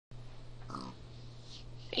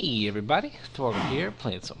Hey everybody, Thwargle here,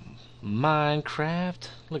 playing some Minecraft.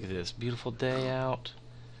 Look at this beautiful day out.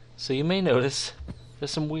 So you may notice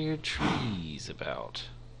there's some weird trees about.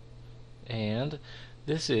 And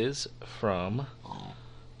this is from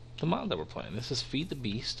the mod that we're playing. This is Feed the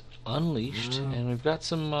Beast Unleashed, and we've got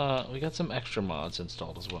some extra mods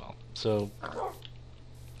installed as well. So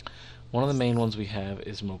one of the main ones we have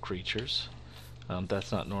is Mo Creatures.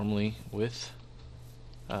 That's not normally with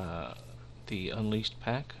the Unleashed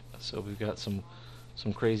pack. So we've got some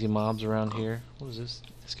crazy mobs around here. What is this?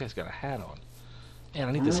 This guy's got a hat on. Man,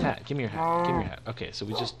 I need this hat. Give me your hat. Give me your hat. Okay, so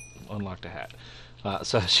we just unlocked a hat.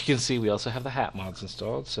 So as you can see, we also have the hat mods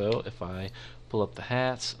installed. So if I pull up the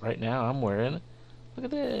hats, right now I'm wearing, look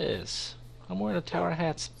at this. I'm wearing a Tower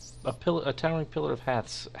Hats, a Towering Pillar of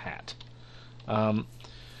Hats hat.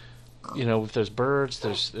 You know, if there's birds,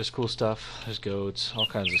 there's cool stuff. There's goats, all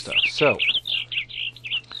kinds of stuff. So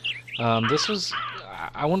this was,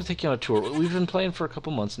 I want to take you on a tour. We've been playing for a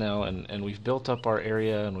couple months now, and we've built up our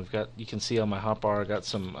area, and we've got, you can see on my hotbar, I got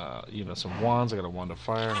some, you know, some wands. I got a wand of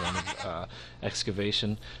fire, one of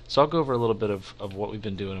excavation. So I'll go over a little bit of what we've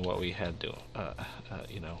been doing and what we had doing.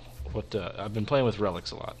 You know, what I've been playing with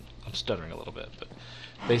Rellix a lot. I'm stuttering a little bit, but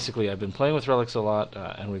basically I've been playing with Rellix a lot,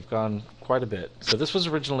 and we've gone quite a bit. So this was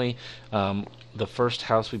originally the first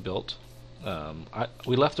house we built.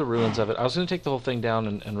 We left the ruins of it. I was going to take the whole thing down,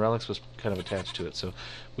 and Rellix was kind of attached to it, so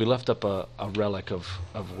we left up a relic of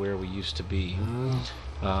where we used to be,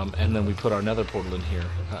 and then we put our nether portal in here.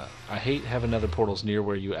 I hate having nether portals near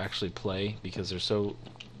where you actually play because they're so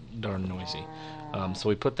darn noisy. So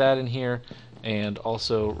we put that in here, and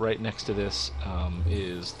also right next to this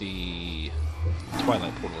is the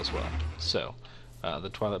Twilight portal as well. So the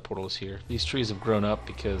Twilight portal is here. These trees have grown up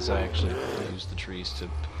because I actually used the trees to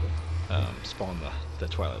spawn the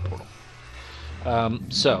Twilight portal.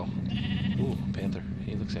 Ooh, Panther,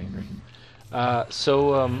 he looks angry.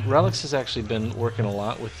 Rellix has actually been working a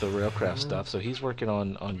lot with the Railcraft stuff, so he's working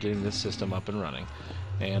on getting this system up and running.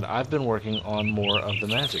 And I've been working on more of the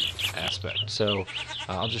magic aspect. So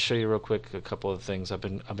I'll just show you real quick a couple of things. I've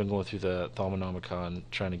been going through the Thaumonomicon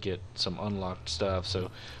trying to get some unlocked stuff.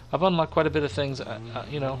 So I've unlocked quite a bit of things.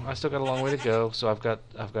 You know, I still got a long way to go. So I've got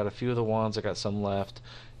a few of the wands. I got some left.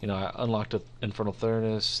 You know, I unlocked an Infernal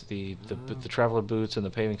Furnace, the Traveler Boots, and the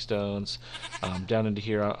Paving Stones. Down into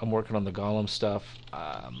here, I'm working on the Golem stuff.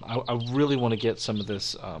 I really want to get some of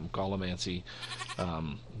this Golemancy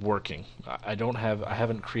working. I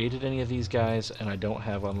haven't created any of these guys, and I don't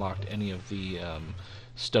have unlocked any of the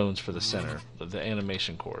stones for the center, the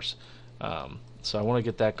animation cores. So I want to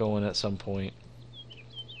get that going at some point.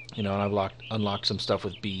 You know, and I've unlocked some stuff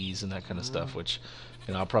with bees and that kind of stuff, which,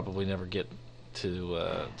 you know, I'll probably never get to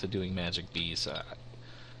doing magic bees.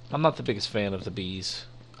 I'm not the biggest fan of the bees.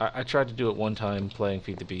 I tried to do it one time playing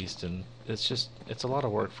Feed the Beast, and it's a lot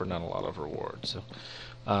of work for not a lot of reward.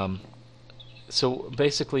 So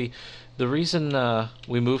basically, the reason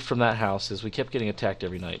we moved from that house is we kept getting attacked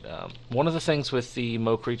every night. One of the things with the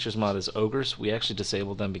Mo Creatures mod is ogres. We actually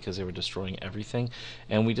disabled them because they were destroying everything,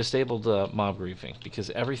 and we disabled mob griefing because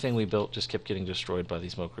everything we built just kept getting destroyed by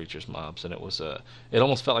these Mo Creatures mobs, and it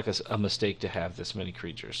almost felt like a mistake to have this many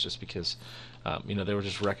creatures, just because you know, they were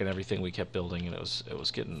just wrecking everything we kept building, and it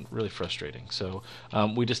was getting really frustrating. So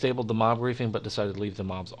we disabled the mob griefing, but decided to leave the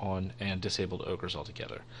mobs on and disabled ogres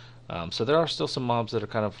altogether. So there are still some mobs that are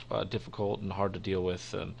kind of difficult and hard to deal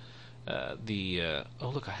with. Oh,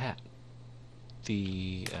 look, a hat.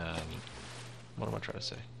 What am I trying to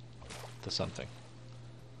say? The something.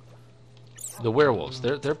 The werewolves.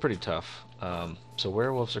 They're pretty tough. So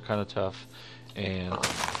werewolves are kind of tough, and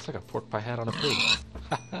it's like a pork pie hat on a pig.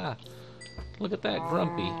 Haha. Look at that,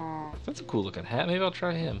 Grumpy. That's a cool looking hat. Maybe I'll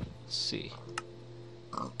try him. Let's see.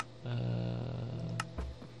 I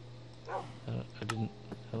didn't.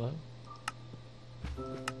 Hello?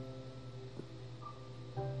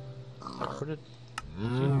 Recorded?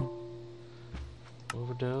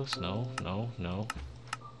 Overdose? No.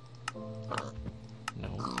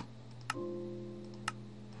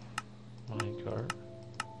 Minecart.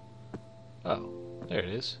 Oh, there it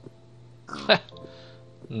is.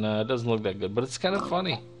 No, it doesn't look that good, but it's kind of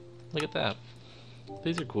funny. Look at that.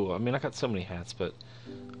 These are cool. I mean, I got so many hats, but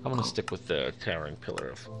I'm gonna stick with the Towering Pillar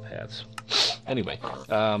of Hats. Anyway,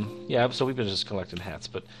 yeah, so we've been just collecting hats,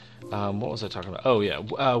 but what was I talking about? Oh, yeah,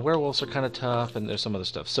 werewolves are kind of tough, and there's some other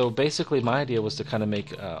stuff. So basically, my idea was to kind of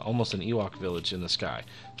make almost an Ewok village in the sky.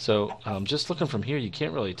 So just looking from here, you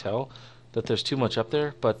can't really tell that there's too much up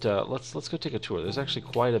there, but let's go take a tour. There's actually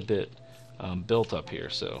quite a bit built up here,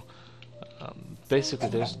 so basically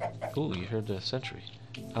there's... Ooh, you heard the sentry.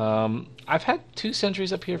 I've had 2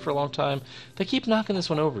 sentries up here for a long time. They keep knocking this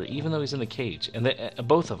one over, even though he's in the cage, and they,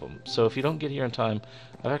 both of them. So if you don't get here in time,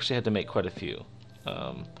 I've actually had to make quite a few.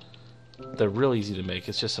 They're real easy to make.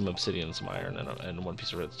 It's just some obsidian and some iron and 1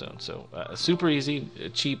 piece of redstone. So super easy,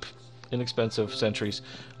 cheap, inexpensive sentries,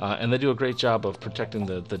 and they do a great job of protecting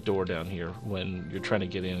the door down here when you're trying to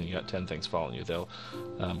get in and you got 10 things following you. They'll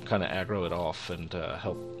kind of aggro it off and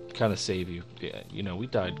help kind of save you. Yeah, you know, we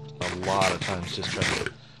died a lot of times just trying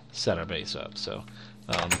to set our base up. So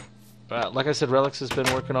like I said, Rellix has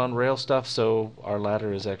been working on rail stuff, so our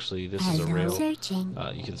ladder is actually, this is a rail.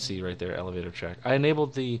 You can see right there, elevator track. I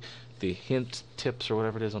enabled the hint tips or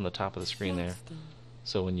whatever it is on the top of the screen there.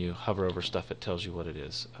 So when you hover over stuff, it tells you what it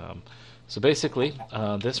is. So basically,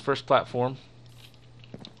 this first platform,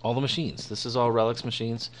 all the machines. This is all Rellix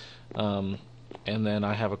machines. And then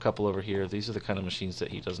I have a couple over here. These are the kind of machines that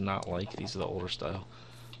he does not like. These are the older style.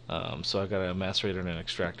 So I got a macerator and an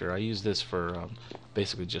extractor. I use this for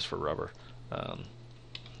basically just for rubber.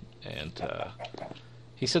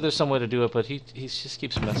 He said there's some way to do it, but he just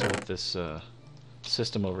keeps messing with this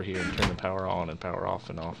system over here and turning the power on and power off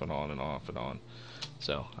and off and on and off and on.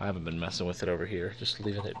 So I haven't been messing with it over here, just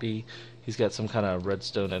leaving it be. He's got some kind of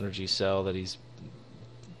redstone energy cell that he's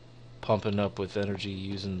pumping up with energy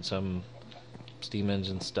using some steam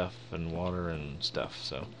engine stuff and water and stuff.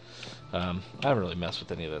 So I haven't really messed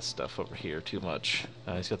with any of that stuff over here too much.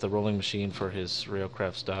 He's got the rolling machine for his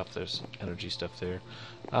railcraft stuff. There's energy stuff there.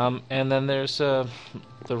 And then there's the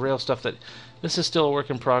rail stuff that, this is still a work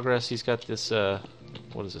in progress. He's got this,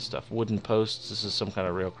 what is this stuff? Wooden posts. This is some kind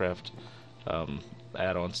of railcraft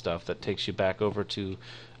add-on stuff that takes you back over to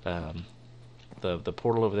the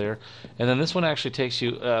portal over there. And then this one actually takes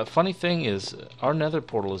you, funny thing is, our nether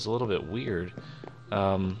portal is a little bit weird.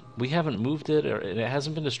 We haven't moved it, or it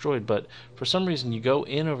hasn't been destroyed, but for some reason you go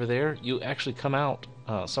in over there, you actually come out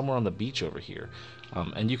somewhere on the beach over here.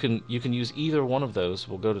 And you can use either one of those.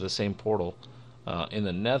 We'll go to the same portal in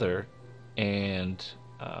the nether, and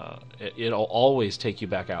it'll always take you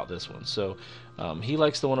back out this one. So he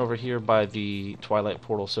likes the one over here by the Twilight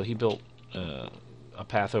portal, so he built a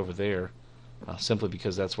path over there simply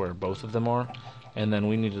because that's where both of them are. And then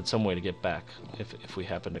we needed some way to get back if we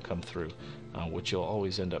happen to come through, which you'll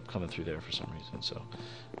always end up coming through there for some reason. So,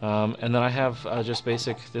 and then I have just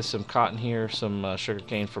basic, there's some cotton here, some sugar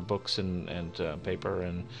cane for books and paper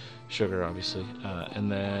and sugar, obviously,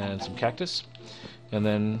 and then some cactus. And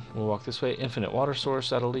then we'll walk this way, infinite water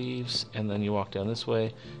source out of leaves, and then you walk down this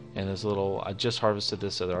way, and there's a little, I just harvested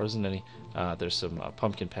this, so there isn't any, there's some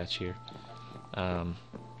pumpkin patch here.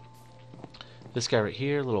 This guy right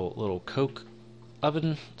here, little coke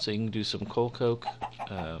oven, so you can do some coal coke,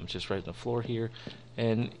 just right on the floor here.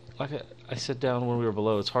 And like I said down when we were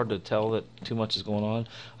below, it's hard to tell that too much is going on.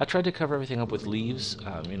 I tried to cover everything up with leaves,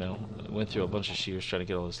 you know, went through a bunch of shears trying to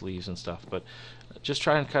get all those leaves and stuff, but just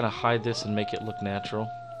try and kind of hide this and make it look natural.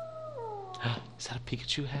 Is that a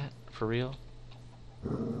Pikachu hat? For real?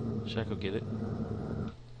 Should I go get it?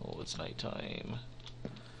 Oh, it's nighttime. I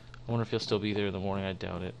wonder if he'll still be there in the morning. I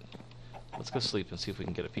doubt it. Let's go sleep and see if we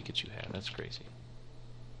can get a Pikachu hat. That's crazy.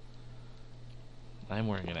 I'm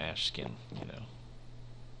wearing an ash skin, you know.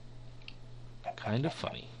 Kind of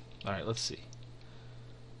funny. Alright, let's see.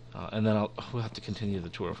 And then we'll have to continue the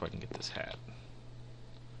tour if I can get this hat.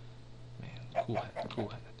 Man, cool hat, cool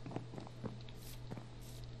hat.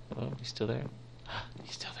 Oh, he's still there?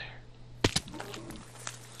 He's still there.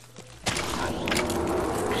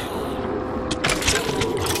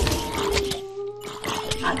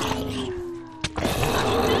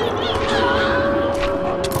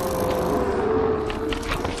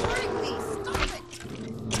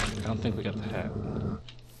 I don't think we got the hat.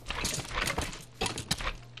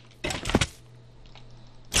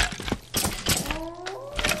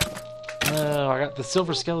 No, I got the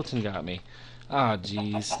silver skeleton got me. Ah,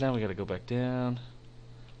 jeez. Now we gotta go back down.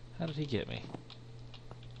 How did he get me?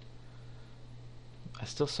 I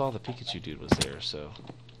still saw the Pikachu dude was there, so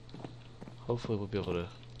hopefully we'll be able to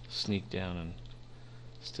sneak down and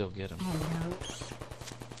still get him.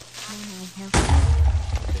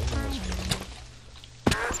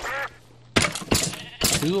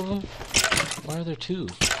 Two of them? Why are there two?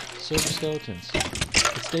 Silver skeletons.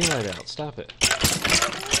 It's daylight out. Stop it.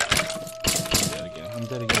 I'm dead again. I'm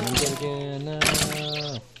dead again. I'm dead again. No.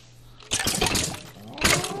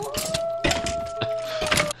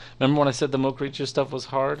 Remember when I said the Mo Creature stuff was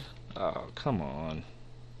hard? Oh, come on.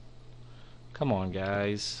 Come on,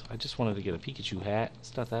 guys. I just wanted to get a Pikachu hat.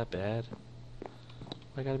 It's not that bad.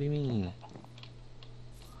 I gotta be mean.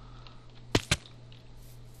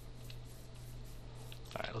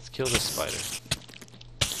 Alright, let's kill this spider.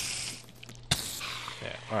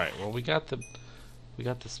 All right. Well, we got the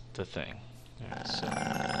thing. All right, so.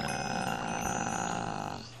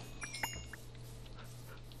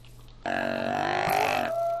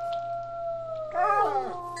 Alright,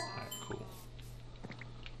 cool.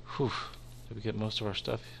 Whew. Did we get most of our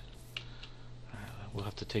stuff? We'll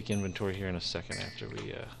have to take inventory here in a second after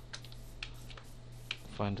we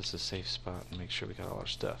find us a safe spot and make sure we got all our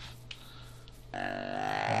stuff.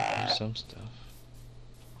 There's some stuff.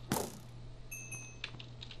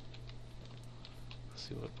 Let's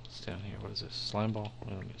see what's down here. What is this? Slime ball?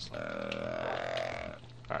 We don't need a slime ball.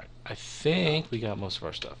 Alright, I think we got most of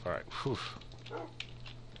our stuff. Alright, whew.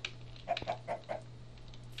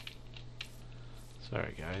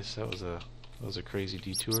 Sorry guys, that was a crazy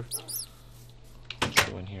detour. Let's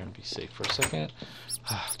go in here and be safe for a second.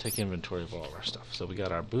 Take inventory of all of our stuff. So we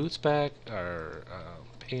got our boots back, our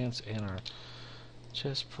pants, and our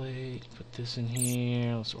chest plate. Put this in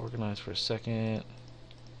here. Let's organize for a second.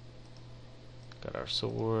 Got our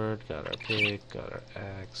sword, got our pick, got our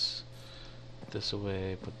axe. Put this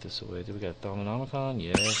away, put this away. Do we got Thalanomicon?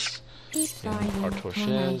 Yes. And our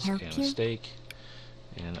torches and a steak.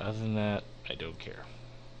 And other than that, I don't care.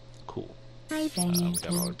 Cool. We got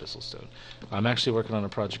all our abyssal stone. I'm actually working on a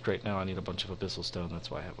project right now. I need a bunch of abyssal stone.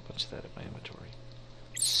 That's why I have a bunch of that in my inventory.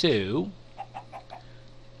 So,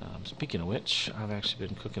 speaking of which, I've actually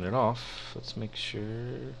been cooking it off. Let's make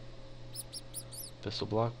sure. Abyssal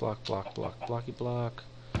block, block, block, block, blocky block.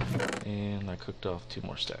 And I cooked off 2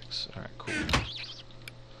 more stacks. Alright, cool.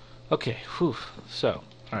 Okay, whew. So,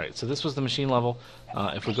 alright, so this was the machine level.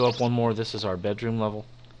 If we go up one more, this is our bedroom level.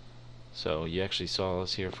 So you actually saw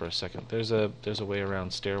us here for a second. There's a way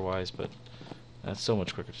around stairwise, but that's so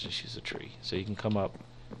much quicker to just use a tree. So you can come up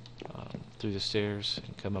through the stairs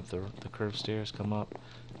and come up the curved stairs, come up.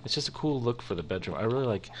 It's just a cool look for the bedroom. I really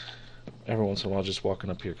like every once in a while just walking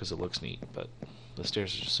up here because it looks neat, but the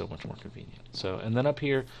stairs are just so much more convenient. So, and then up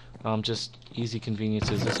here, just easy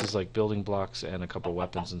conveniences. This is like building blocks and a couple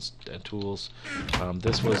weapons and tools.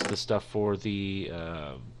 This was the stuff for the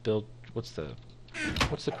build. What's the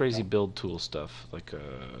crazy build tool stuff? Like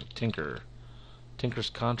Tinker's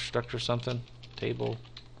Construct or something? Table?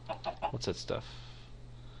 What's that stuff?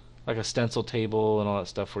 Like a stencil table and all that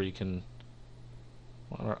stuff where you can...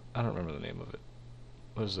 Well, I don't remember the name of it.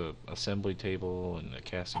 There's a assembly table and a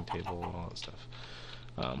casting table and all that stuff.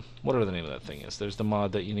 Whatever the name of that thing is. There's the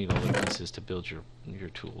mod that you need all the pieces to build your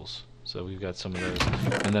tools. So we've got some of those.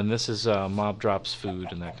 And then this is mob drops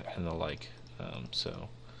food and the like. So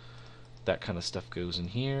that kind of stuff goes in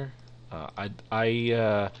here. I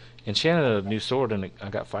enchanted a new sword and I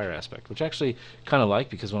got fire aspect, which I actually kind of like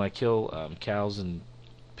because when I kill cows and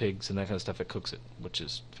pigs and that kind of stuff, it cooks it, which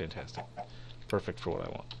is fantastic. Perfect for what I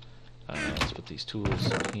want. Let's put these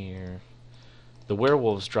tools in here. The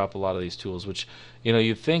werewolves drop a lot of these tools, which, you know,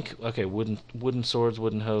 you'd think, okay, wooden swords,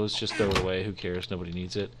 wooden hose, just throw it away. Who cares? Nobody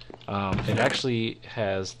needs it. It actually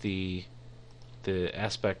has the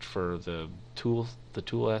aspect for the tool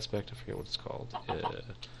aspect. I forget what it's called.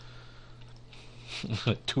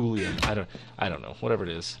 Toolium. I don't know. Whatever it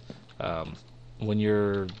is. When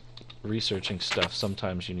you're researching stuff,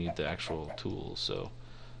 sometimes you need the actual tools. So,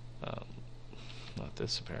 not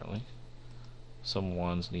this apparently. Some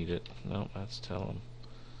wands need it. No, that's tell them.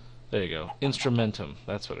 There you go. Instrumentum.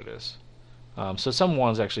 That's what it is. So some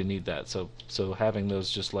wands actually need that. So having those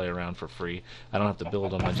just lay around for free. I don't have to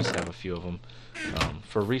build them. I just have a few of them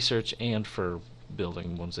for research and for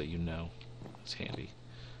building ones that you know. It's handy.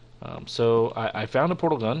 So I found a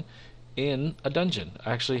portal gun in a dungeon.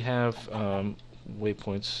 I actually have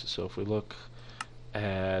waypoints. So if we look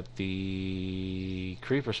at the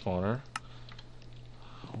creeper spawner.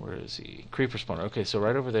 Where is he? Creeper spawner. Okay, so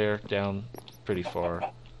right over there, down pretty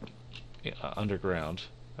far, underground,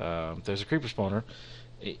 there's a creeper spawner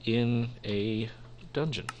in a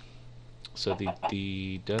dungeon. So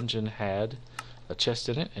the dungeon had a chest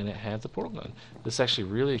in it, and it had the portal gun. This is actually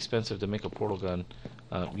really expensive to make a portal gun.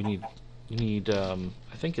 You need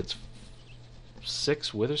I think it's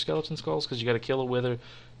 6 wither skeleton skulls, because you got to kill a wither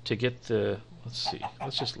to get the. Let's see.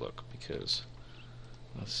 Let's just look because.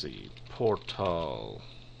 Let's see. Portal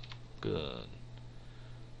gun.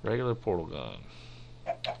 Regular portal gun.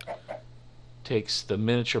 Takes the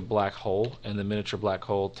miniature black hole, and the miniature black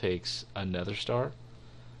hole takes a nether star.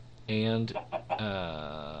 And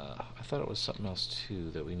I thought it was something else too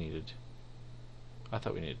that we needed. I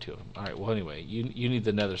thought we needed 2 of them. Alright, well anyway, you need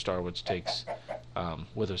the nether star, which takes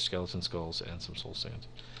wither skeleton skulls and some soul sand.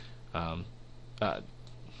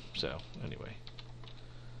 So, anyway.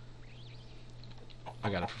 I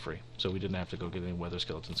got it for free, so we didn't have to go get any weather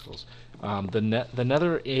skeleton skulls. The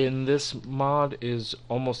nether in this mod is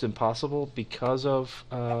almost impossible because of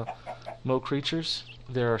mo creatures.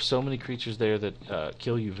 There are so many creatures there that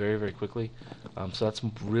kill you very, very quickly. So that's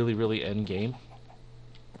really end game.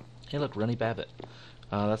 Hey, look, Runny Babbit.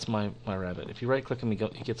 That's my rabbit. If you right-click him, he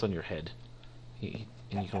gets on your head, and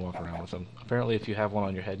you can walk around with him. Apparently, if you have one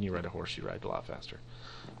on your head and you ride a horse, you ride a lot faster.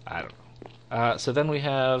 I don't know. So then we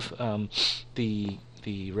have the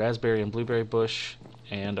raspberry and blueberry bush,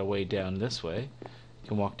 and a way down this way. You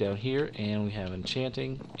can walk down here, and we have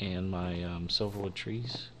enchanting and my silverwood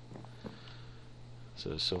trees.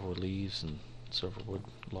 So silverwood leaves and silverwood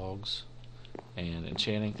logs, and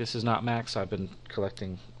enchanting. This is not max. I've been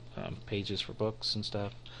collecting pages for books and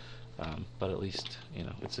stuff, but at least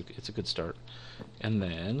it's a good start. And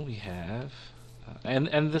then we have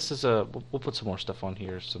and this is we'll put some more stuff on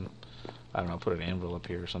here. I don't know, put an anvil up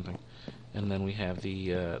here or something. And then we have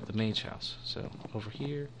the mage house. So over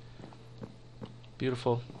here,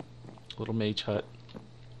 beautiful little mage hut.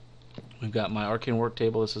 We've got my arcane work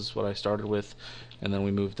table. This is what I started with, and then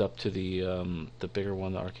we moved up to the bigger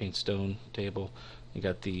one, the arcane stone table. You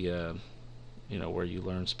got the where you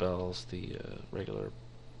learn spells, the regular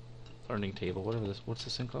learning table. What's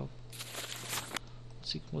this thing called?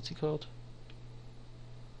 What's he called?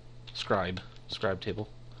 Scribe table.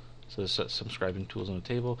 So there's some scribing tools on the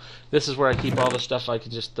table. This is where I keep all the stuff I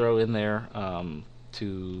can just throw in there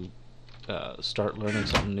to start learning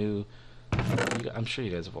something new. I'm sure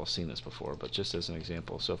you guys have all seen this before, but just as an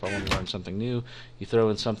example. So if I want to learn something new, you throw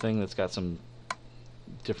in something that's got some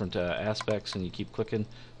different aspects, and you keep clicking.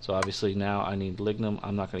 So obviously now I need lignum.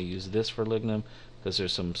 I'm not going to use this for lignum because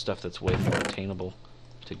there's some stuff that's way more attainable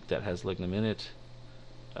that has lignum in it,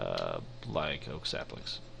 like oak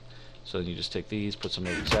saplings. So then you just take these, put some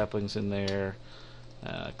oak saplings in there,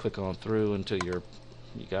 click on through until you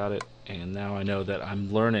got it, and now I know that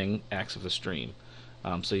I'm learning Acts of the Stream.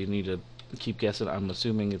 So you need to keep guessing. I'm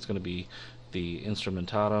assuming it's going to be the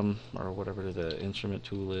instrumentatum or whatever the instrument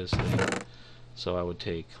tool is. So I would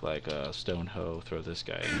take like a stone hoe, throw this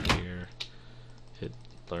guy in here, hit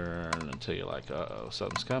learn until you're like, uh-oh,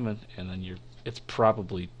 something's coming, and then it's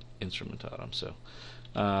probably instrumentatum. So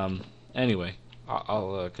anyway,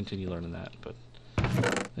 I'll continue learning that. But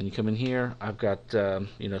then you come in here. I've got some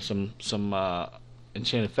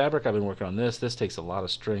enchanted fabric. I've been working on this. This takes a lot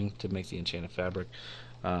of string to make the enchanted fabric,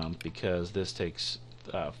 because this takes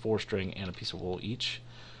 4 string and a piece of wool each.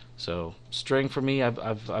 So string for me,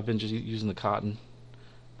 I've been just using the cotton,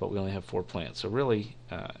 but we only have 4 plants. So really,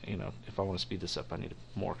 if I want to speed this up, I need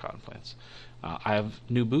more cotton plants. I have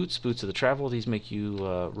new boots of the travel. These make you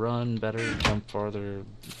run better, jump farther,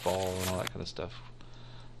 fall, and all that kind of stuff,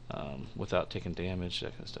 without taking damage,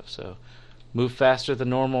 that kind of stuff. So move faster than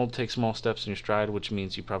normal, take small steps in your stride, which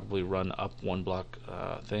means you probably run up 1 block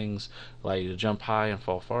things, allow you to jump high and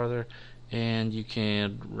fall farther, and you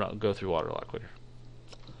can go through water a lot quicker.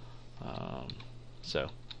 So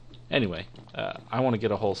anyway, I want to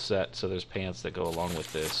get a whole set. So there's pants that go along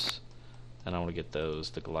with this, and I want to get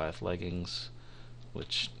the Goliath leggings,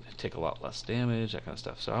 which take a lot less damage, that kind of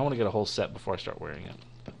stuff. So I want to get a whole set before I start wearing it.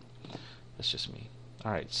 But that's just me.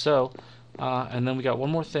 All right, so and then we got one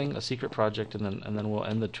more thing, a secret project, and then we'll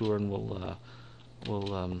end the tour, and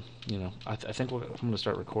I think I'm going to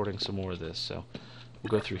start recording some more of this. So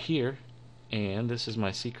we'll go through here, and this is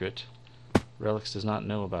my secret. Rellix does not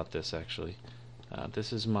know about this, actually.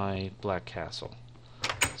 This is my black castle.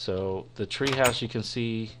 So the treehouse you can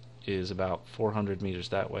see is about 400 meters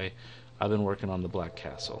that way. I've been working on the black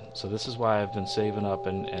castle. So this is why I've been saving up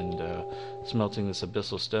and smelting this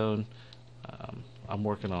abyssal stone. I'm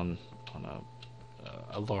working on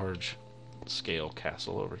a large scale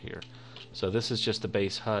castle over here. So this is just the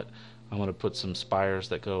base hut. I'm going to put some spires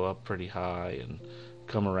that go up pretty high and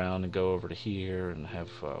come around and go over to here and have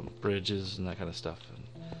bridges and that kind of stuff, and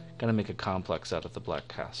gonna make a complex out of the black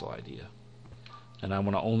castle idea. And I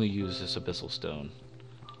want to only use this abyssal stone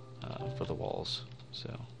for the walls.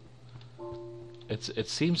 So it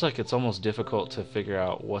seems like it's almost difficult to figure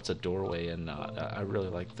out what's a doorway and not. I really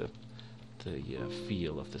like the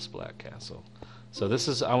feel of this black castle. So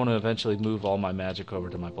I want to eventually move all my magic over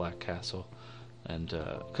to my black castle. And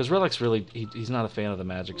because Rellix really, he's not a fan of the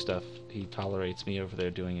magic stuff. He tolerates me over there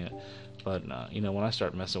doing it, but when I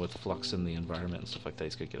start messing with flux in the environment and stuff like that,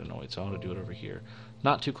 he's gonna get annoyed. So I want to do it over here,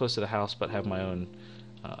 not too close to the house, but have my own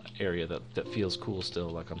area that feels cool still,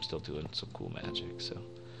 like I'm still doing some cool magic.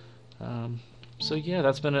 So yeah,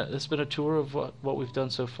 that's been a tour of what we've done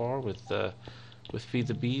so far with Feed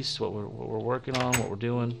the Beast, what we're working on, what we're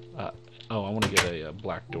doing. Oh, I want to get a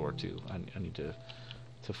black door too. I need to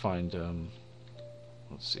find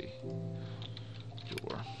let's see.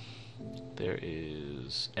 Door. There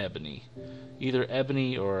is ebony. Either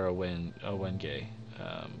ebony or a wenge.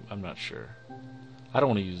 I'm not sure. I don't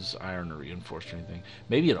want to use iron or reinforced or anything.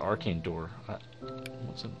 Maybe an arcane door. How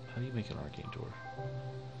do you make an arcane door?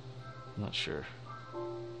 I'm not sure.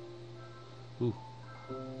 Ooh.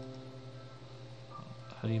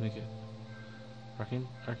 How do you make it?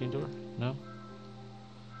 Arcane door? No?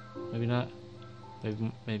 Maybe not?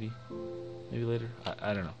 Maybe later?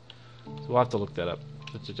 I don't know. So we'll have to look that up.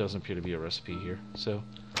 It doesn't appear to be a recipe here. So,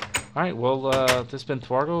 alright, well, this has been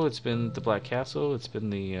Thwargle, it's been the Black Castle, it's been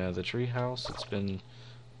the tree house, it's been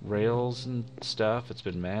rails and stuff, it's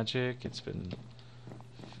been magic, it's been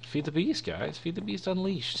Feed the Beast, guys. Feed the Beast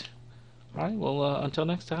Unleashed. Alright, well, until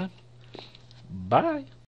next time, bye!